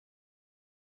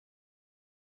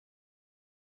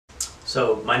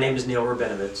So my name is Neil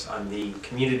Rabinovitz. I'm the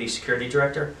Community Security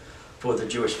Director for the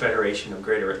Jewish Federation of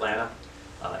Greater Atlanta.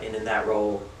 And in that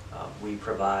role, we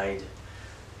provide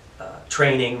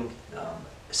training,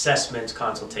 assessments,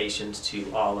 consultations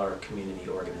to all our community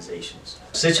organizations.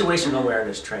 Situational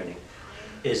awareness training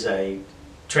is a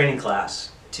training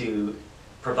class to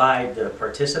provide the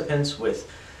participants with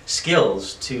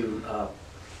skills to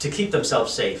keep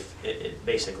themselves safe,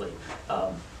 basically.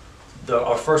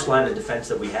 Our first line of defense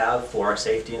that we have for our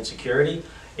safety and security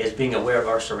is being aware of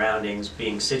our surroundings,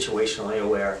 being situationally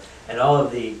aware, and all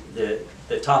of the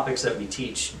topics that we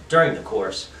teach during the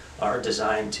course are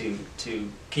designed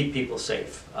to keep people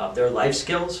safe. They're life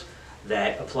skills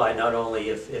that apply not only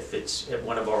if it's at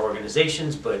one of our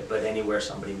organizations, but anywhere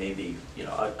somebody may be,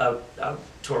 out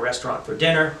to a restaurant for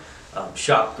dinner,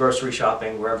 grocery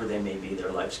shopping, wherever they may be.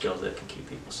 They're life skills that can keep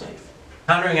people safe.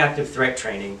 Countering active threat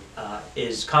training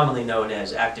is commonly known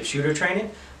as active shooter training.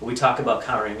 We talk about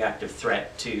countering active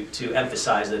threat to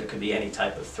emphasize that it could be any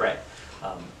type of threat.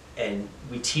 And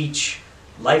we teach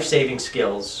life-saving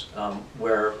skills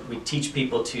where we teach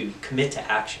people to commit to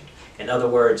action. In other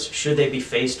words, should they be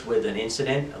faced with an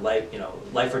incident, a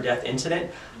life or death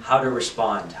incident, how to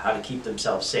respond, how to keep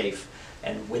themselves safe.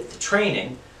 And with the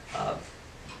training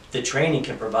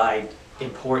can provide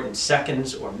important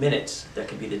seconds or minutes that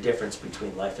could be the difference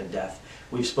between life and death.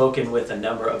 We've spoken with a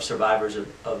number of survivors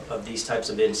of these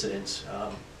types of incidents.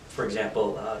 For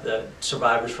example, the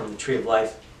survivors from the Tree of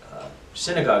Life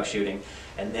synagogue shooting,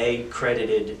 and they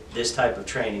credited this type of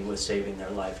training with saving their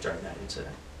life during that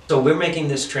incident. So we're making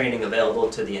this training available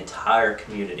to the entire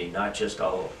community, not just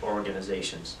all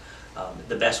organizations.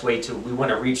 We want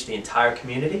to reach the entire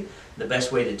community. The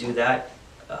best way to do that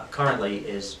currently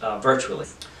is virtually.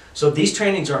 So these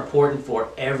trainings are important for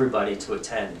everybody to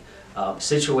attend.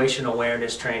 Situational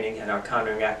awareness training and our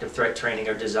countering active threat training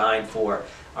are designed for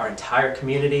our entire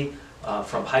community,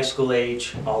 from high school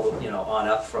age on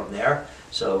up from there.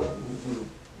 So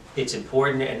it's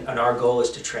important, and our goal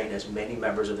is to train as many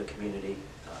members of the community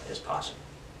as possible.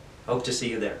 Hope to see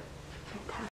you there.